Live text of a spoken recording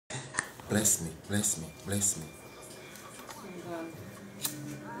Bless me, bless me, bless me.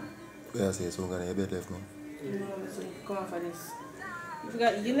 Yeah, I say so. I'm gonna have bed left now. No, come on for this.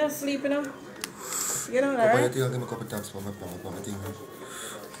 You're not sleeping now? You don't know, Couple right? of things, give me a couple taps for my thing.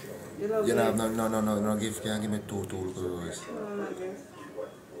 You love You me. know, no gift. Can't give me two little rose. No, not this.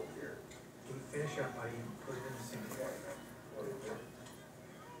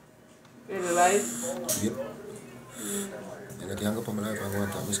 Really light? Yep. And I can't go for my life. I go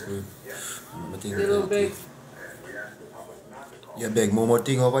and tap my screen. My thing. Little big. You beg more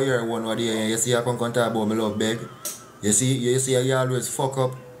thing over here. One more day. You see I come talk about me love beg. You see you always fuck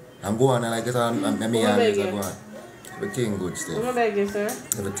up. I'm going and like it on me always go on. Everything good, Steph. What beg you, sir?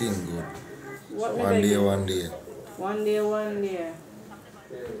 Everything good. What One day. One day.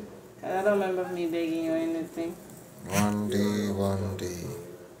 I don't remember me begging you or anything. One day.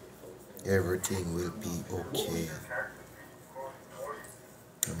 Everything will be okay.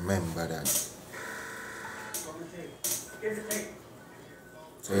 Remember that.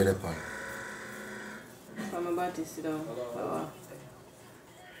 Say that part. I'm about to sit down. What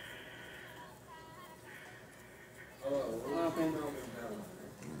happened?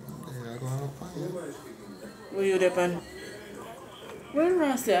 Yeah, I go on up on you. Where you depend? Where am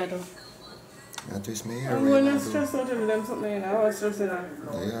I still? I twist me here. I'm going to stress out of them something, you know. I was stressing out.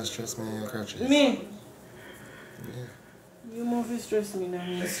 Yeah, stress me in your crutches. Me? Yeah. You more to stress me than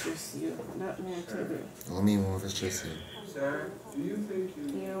me stress you. That me I tell you. What me more to stress you? Sir, do you think you...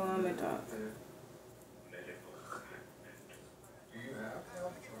 You want me to talk?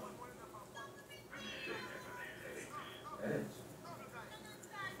 I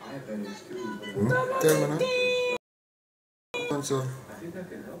have headaches too. Tell me now. So. I think I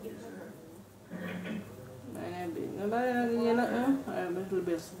can help you, sir. Nobody not give you nothing. I have a little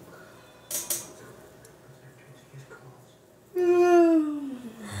bit.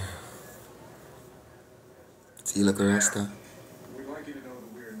 See you like a rasta. We'd like you to know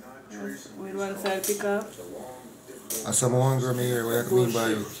that we are not tracing... With one side pick up. I saw my one girl me here. What you mean by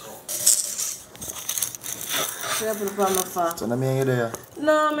you? Should I put it on my phone? So now me and you there.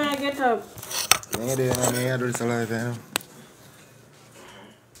 No, man, get up. Me and you there now. Me and you do this alive, you know.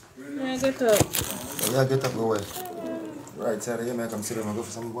 Man, get up. So yeah, get up, go away. Right side of you, man, come sit down and go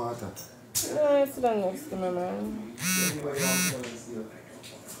for some water. No, sit down next to me, man.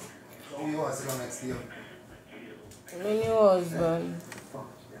 Who you want to sit down next to you? Me new husband.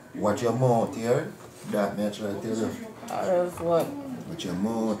 Watch your mouth here. That me I try to tell you. Or else what? Watch your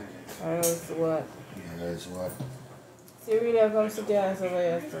mouth. Or else what? Yeah, that's what. See, really, I come sit down over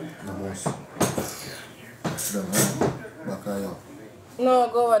here, sir. The most. Sit down, man. Back of you. No,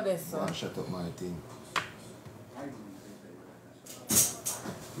 go over this, sir. Shut up my thing.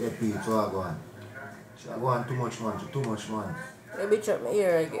 Yeah, Pete, so I go on. She go on too much, man. You bitch up my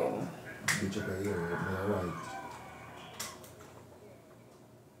ear again. Bitch up your ear, me right.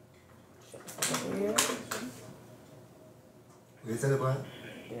 Yeah. You tell the boy?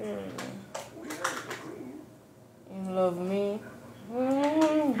 Yeah. You love me.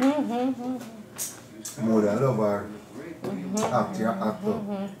 More than love her. Actor. You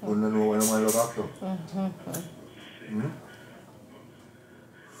don't know when I love actor.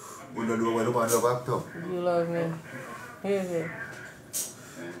 You don't know when I love actor. You love me. Here. You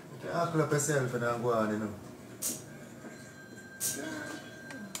can act up yourself and then go on, you know.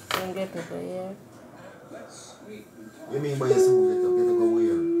 Don't get up here. You mean by yourself get up? Get up go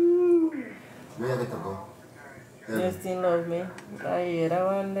where? Where you get up go? You still love me. I hear that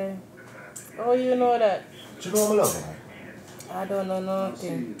one day. Oh, you know that? You know I love you? I don't know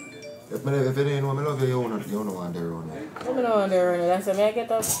nothing. If you didn't know I love you, you don't know what they're on. I don't know when they're running. That's why I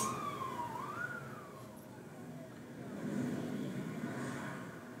get up.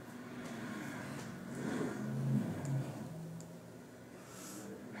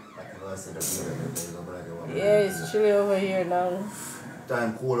 Yeah, it's chilly over here now.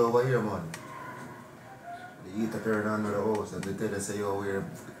 Time cold over here, man. The heat up here under the house, and they tell us say you wear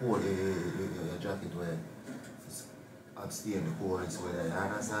cold, your jacket where abstain the cold is where you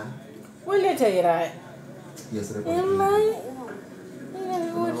understand? Will they tell you that? Yes, they You lie. You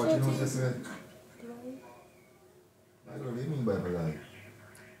know what you know yesterday? I don't really mean by the lie.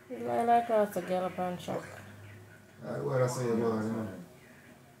 You lie like us to get up and chuck. What I say you go on, you know?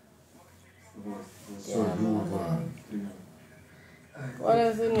 So Yeah, you go on. What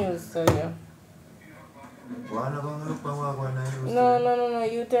is the news tell you? Why not going to look for what going on? No.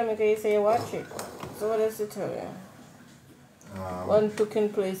 You tell me because you say you watch it. So what does it tell you? One took in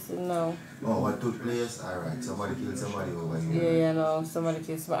place now. Oh, what took place? Alright, somebody killed somebody over here. Yeah, no, somebody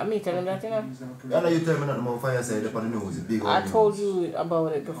killed somebody. I mean, tell him that, you know. I know you tell me nothing about fire side up on the news, the big I old told news. you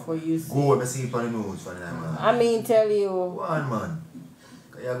about it before you see. Go and see it on the news for the night, man. I mean, tell you. Go on, man.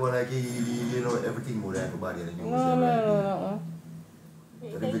 You're going like, you know, everything good everybody in the news. No.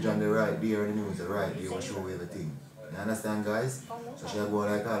 So the bitch on the right there in the news, the right there will show you everything. You understand, guys? So she'll go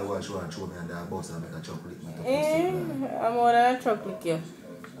like all what she want to show me and that box and make a chocolate. I'm more than a chocolate here.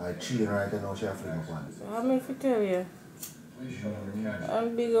 I cheating right now, she'll flip my one. How many to tell you?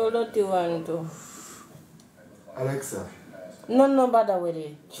 I'm big old dirty one too. Alexa. No bother with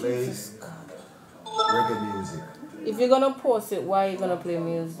it. Play Jesus God. reggae music. If you're gonna post it, why are you gonna play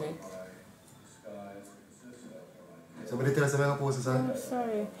music? Somebody tell us I'm going to post it, sir? I'm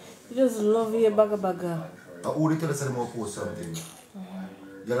sorry. You just love your bagga. Who they tell us I'm going to post something?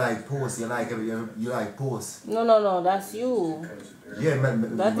 You like post, you like post. No, that's you. Yeah,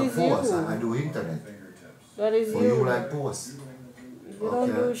 That me is post. you. I do internet. That is But you. you like post. You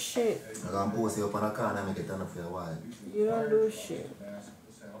don't do shit. I can post it up on a corner and make it turn up for a while. You don't do shit.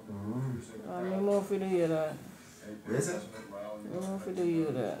 I'm more for you that. What is it? I'm more for you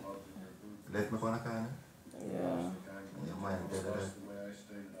that. Left me on a corner? Yeah. Your mind tell you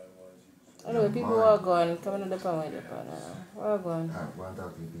that. Anyway, people are gone. Come on the pan with the pan. Where are gone? Alright, go and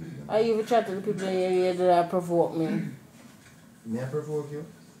talk to the people. I even chat to the people in your area that provoke me. May I provoke you?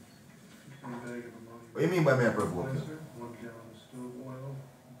 What do you mean by may I provoke you?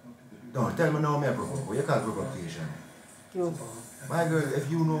 No, tell me now may I provoke you. You call provocation. You. My girl, if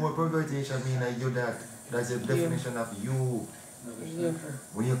you know what provocation means, like you that's the definition of you. You.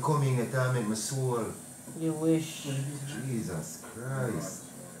 When you come in, you torment my soul. You wish. Jesus Christ.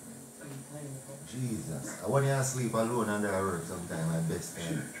 Jesus. I want you to sleep alone under a rug sometime, my best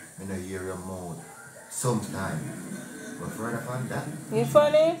friend. I know hear your mouth. Sometime. But further from that. You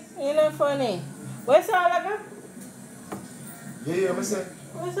funny? You not funny. Where's Alaga? You hear what I said?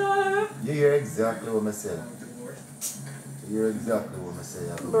 Where's Alaga? You hear exactly what I said. You hear exactly what I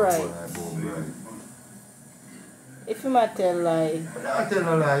said. Right. If you might tell lie. I'm not telling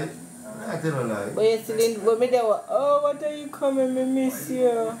a lie. I'm not telling a lie. But you still didn't, but me there were, oh, what are you coming? Me miss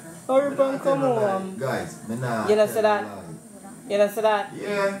you. Hurry up and come home. Guys, me not You don't say that? lie. You don't say that?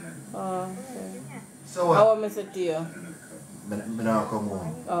 Yeah. Oh, okay. So I what? want me to say to you. Me not come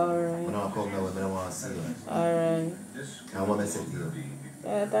home. Alright. Me not come now when I don't want to see you. Alright. I want to say to you. You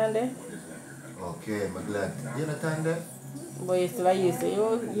understand that? Okay, I'm glad. You understand that? But you still are used to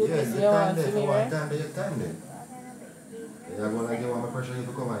you Yes, miss you you want understand to that. see me, You right? understand that. You understand that. You're going to give me pressure you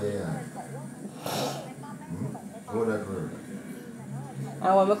to come out here. Hold that word.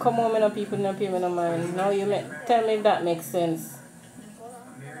 And when we come home, no people no pay me no mind. Now you tell me if that makes sense.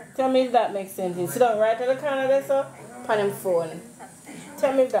 Tell me if that makes sense. You sit down right at the corner there, so on him phone.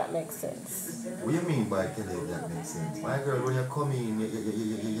 Tell me if that makes sense. What do you mean by telling you that makes sense? My girl, when you come in,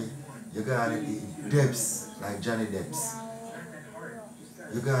 you got the depths like Johnny Depp's.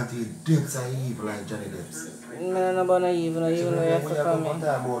 You got the depths of evil like Johnny Depp's. No, no, no, evil, even though you have to come in.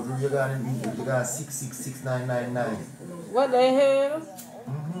 You got 666999. What the hell?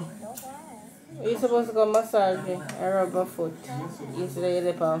 You supposed to go massage me and rub my foot. Instead of you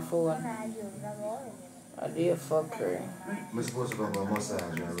lip on phone. I do your fuckery. I'm supposed to go for a massage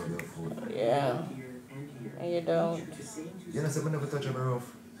and rub your foot. Yeah. And you don't. You know, so I never touch my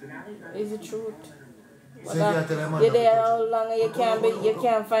roof. Is it truth? So you can't tell them, man, You're there how long and you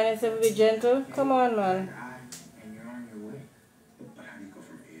can't find yourself to be gentle? Come on, man.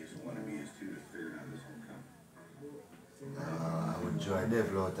 I would join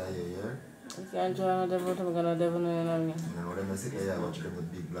devil out of here, yeah? You can't join a devil to make a devil know you know me. You know, them sit there watch them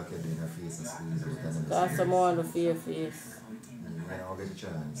with big black head in their face and squeeze out and them That's some more on the fear face. I don't get a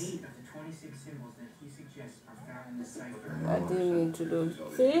chance. I didn't need to do.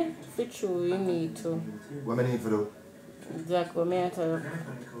 See? Fit true, you need to. What I need for do? Exactly, me I tell you.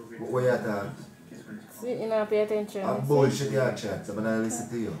 What you talk? See, you not pay attention. I'm bullshit you chat, so I'm not listen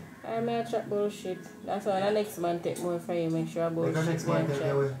to you. I may chat bullshit. That's why the next man take more for you. Make sure I Make bullshit a next me man and take you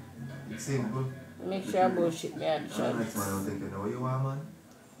chat. away. It's simple. Make sure I bullshit me and The chat. next man don't take you know what you want, man.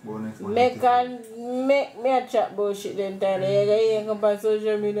 But next man Make me a chat bullshit then time. You come on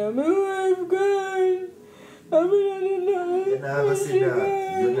social media. My wife gone. You're not gonna see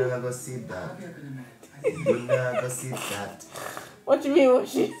that. You're not gonna see that. You're not gonna see that. What you mean what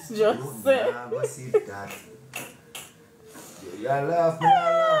she just You're said? not gonna see that. You laugh, me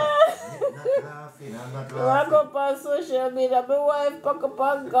not laugh. I'm not laughing, I'm not Walk laughing. up on social media. My wife pack up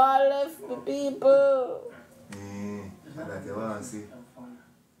and gone left the people. And that you want to see.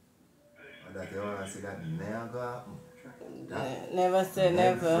 And that you want to see that never happen. Never say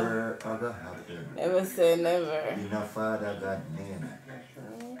never. Never ever happen. Never say never. In a father God name.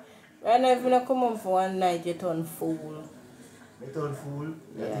 Right now, if you don't come home for one night, you turn fool. Me turn fool. You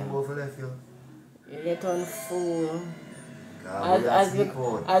Yeah. think go for left you? You turn fool. God,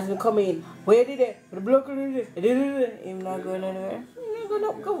 As we come in, where did it? The block did it? He's not going anywhere. He's not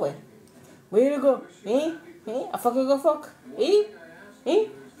going to go away. Where you go? I fucking go fuck.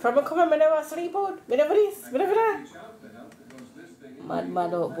 From a come, I never sleep out. I never this, I never that.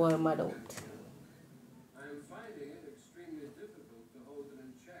 Mad out, boy, mad out.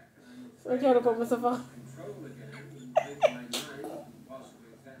 So you look up myself.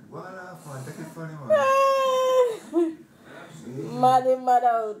 Voila, fun. Take it funny, man. Mad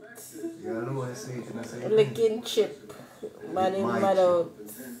out. Yeah, I know I say it and I say it. Licking chip. Mad out.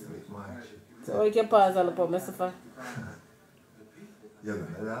 So you can pause all up on myself. You're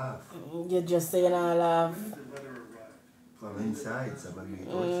gonna laugh. You're just saying I laugh. From inside, somebody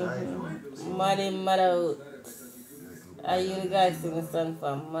outside. Mad out. Are you the guys sing a song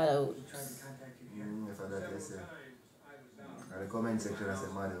for mad out? If I that say. In the comment section I say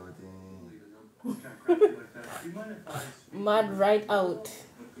mad out. Mad right out.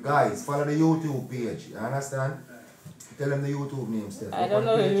 Guys, follow the YouTube page. You understand? Tell them the YouTube name, Steph. I don't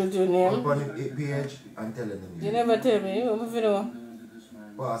know the YouTube name. Open the page and tell them the name. You never tell me. If you know.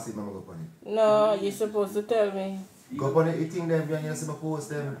 Pass it, Mama, go upon it. No, you're supposed to tell me. Go upon it, you think them, when you see me post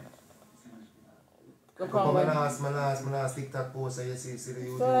them. Go Go upon upon my last TikTok post and you see the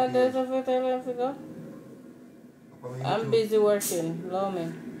YouTube So that page. there's a photo of him to go? Upon my I'm YouTube. busy working. Love me.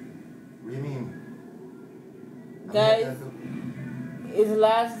 What do you mean? Guys, his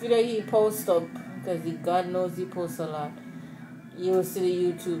last video he posts up, because God knows he posts a lot. You will see the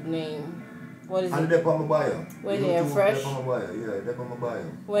YouTube name. What is And it? they're on my bio. When YouTube, you're fresh? They're on my bio. Yeah, they're on my bio.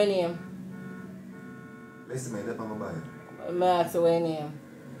 What name? Listen, man, they're on my bio. I'm asking what name.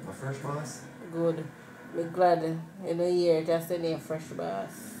 My fresh boss? Good. Be glad in a year just the name Fresh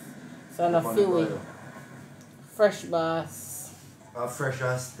Boss. So I'm They're a on the few bio. Fresh Boss.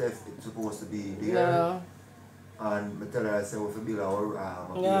 Fresh&Steph it's supposed to be there. No. And I tell her I say we build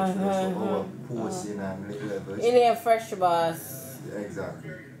our page Yeah, first, so our posting and little levels. It ain't Fresh Boss. Yeah,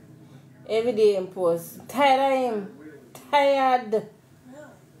 exactly. Every day in post. Tired of him. Tired.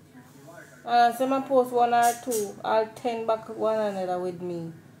 And I say my post one or two. I'll 10 back one another with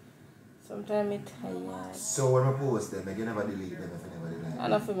me. Sometimes I'm tired. So when I post them, I can never delete them if I never delete them. I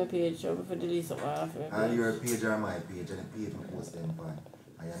don't feel my page. I'm for delete something. I don't feel my And page. your page or my page, and the page I post them on.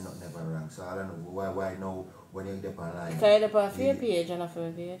 And you're not never wrong. So I don't know why now when you get online. Can you depend on your page and not for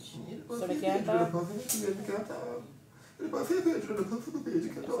my page? So I can't talk. So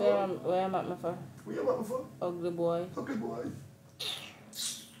where am I at my for? Where you at for? Ugly boy. Ugly boy.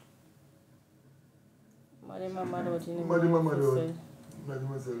 Mother mama don't you know. Mother mama don't. Mother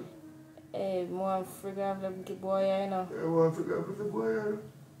myself. Hey, more figure of the boy, you know. I want to forget the boy.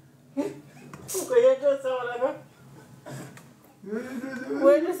 Okay, you just saw that.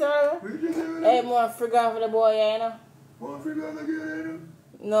 Where you saw that? Hey, more figure of the boy, you know. More figure again.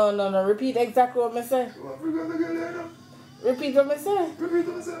 No. Repeat exactly what I said. More figure again. Repeat what I said. Repeat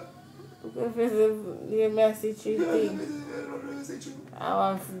what I said. If it's the messy tree thing. I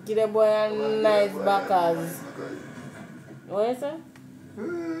want to give the boy a nice backers. What you say?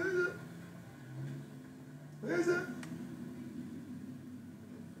 Where is it? 9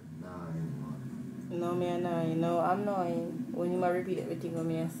 months. No, me and I. No, I'm knowing. When you might repeat everything what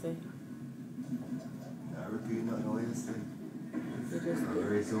me I say. I repeat nothing what you say. You just do.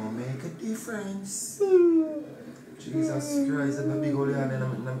 Words don't make a difference. Jesus Christ, I'm a big old hand and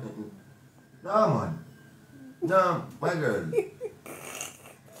I'm no, man. No, my girl.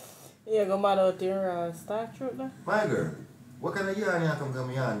 Yeah, go mad out here start truth now. My girl. What kind of yarn you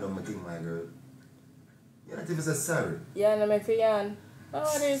come yarn on my thing, my girl? You not even say sorry. Yeah, no make for yarn.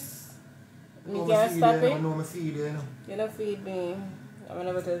 Oh, this. Me No, can't stop I it. know me feed you, you know. You don't feed me. I'm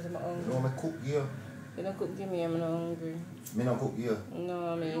never tell you I'm You hungry. know me cook you. You don't cook give me, I'm not hungry. Me not cook you.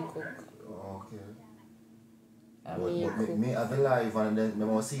 No, I mean cook. Oh, okay. I But mean cook. me have a live and then me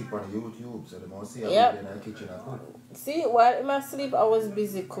want to see it on YouTube, so they want to see how Yep. in the kitchen I cook. See, while in my sleep, I was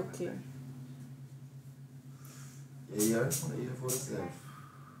busy cooking. Yeah, you eat for yourself.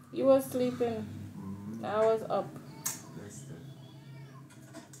 You were sleeping. I was up. Yes, sir.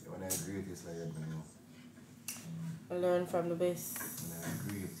 When I agree with this, like that, you know. I learned from the best. When I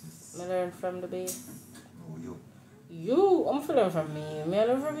agree with this. I learned from the best. No, you. You? I'm learn from me. Me I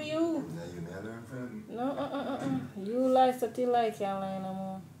learn from you. Now you may learn from. No, You like that you like, can't lie no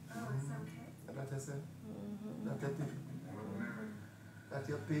more. That's what I said. That's your pick. That's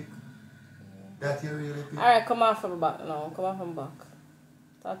your pick. That you really pick? Alright, come off from back now. Come off from back.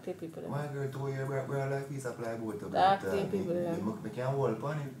 Talk to people. My girl told you bro like piece of plywood to Talk to people. I can't hold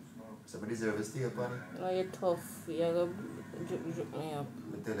upon it. So I deserve to stay upon it. No, you're tough. You're going to drip me up.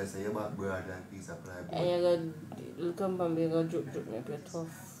 I tell her say you back broad like piece of plywood. And you're going to come from me, you're going to drip me up. You're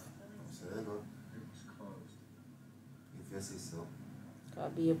tough. So there you go. If you see so. I'll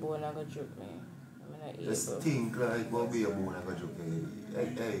be a bone and go drip me. I'm not Just able. think like what be a bone and go joke.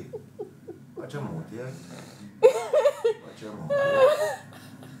 Hey. Watch your mouth, yeah? Watch your mouth.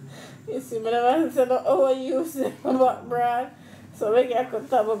 You see, I never said how you say about Brad. So maybe I could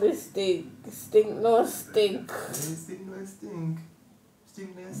talk about stink. Stink, no stink. Stink, no stink.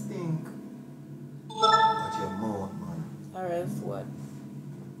 Stink, no stink. Watch your mouth, man. Alright, what?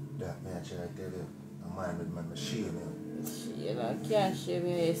 That man, I try to tell you. I'm mind with my machine, You know, I can't shave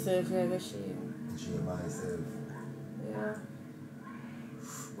me yourself, you're going to shave. Shave myself. Yeah.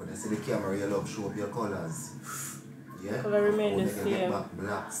 When I see the camera, you love show up your colors. Yeah? The colour remain the When you same. get back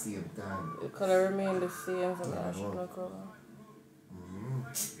black same time. The colour remain the same from the Yeah, I know. national colour.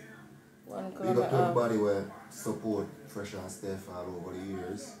 One Big colour up to I have. everybody who support Fresh&Steph all over the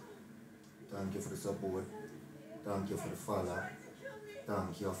years. Thank you for the support. Thank you for the follow.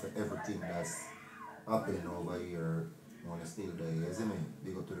 Thank you for everything that's happening over here on the still there. You see me?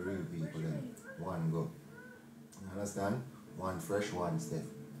 Big up to the real people then. One go. You understand? One fresh, one Steph.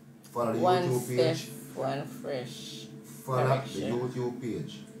 Follow the One YouTube page. Steph, one fresh. Follow Correction. the YouTube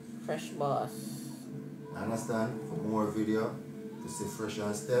page. Fresh boss. Understand? For more video, to see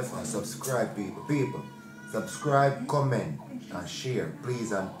Fresh&Steph and subscribe people. Subscribe, comment and share.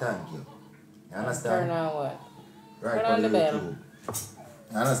 Please and thank you. You understand? Turn on what? Right Turn on the bell. YouTube.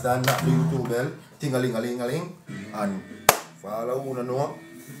 You understand? Not the YouTube bell. Ting-a-ling-a-ling-a-ling. And follow who know.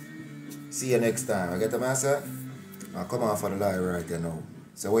 See you next time. I get the master. I'll come off on the live right there now.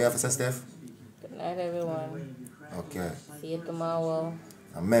 So what you have to say, Steph? Good night, everyone. Okay. See you tomorrow.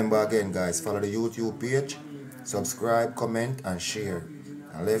 And remember again, guys, follow the YouTube page, subscribe, comment, and share.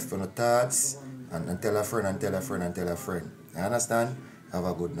 And left on the thoughts, and tell a friend, and tell a friend, and tell a friend. You understand? Have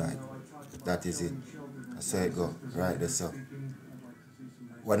a good night. That is it. That's how it go. Right there, so.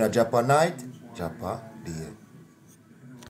 When a Japa night, Japa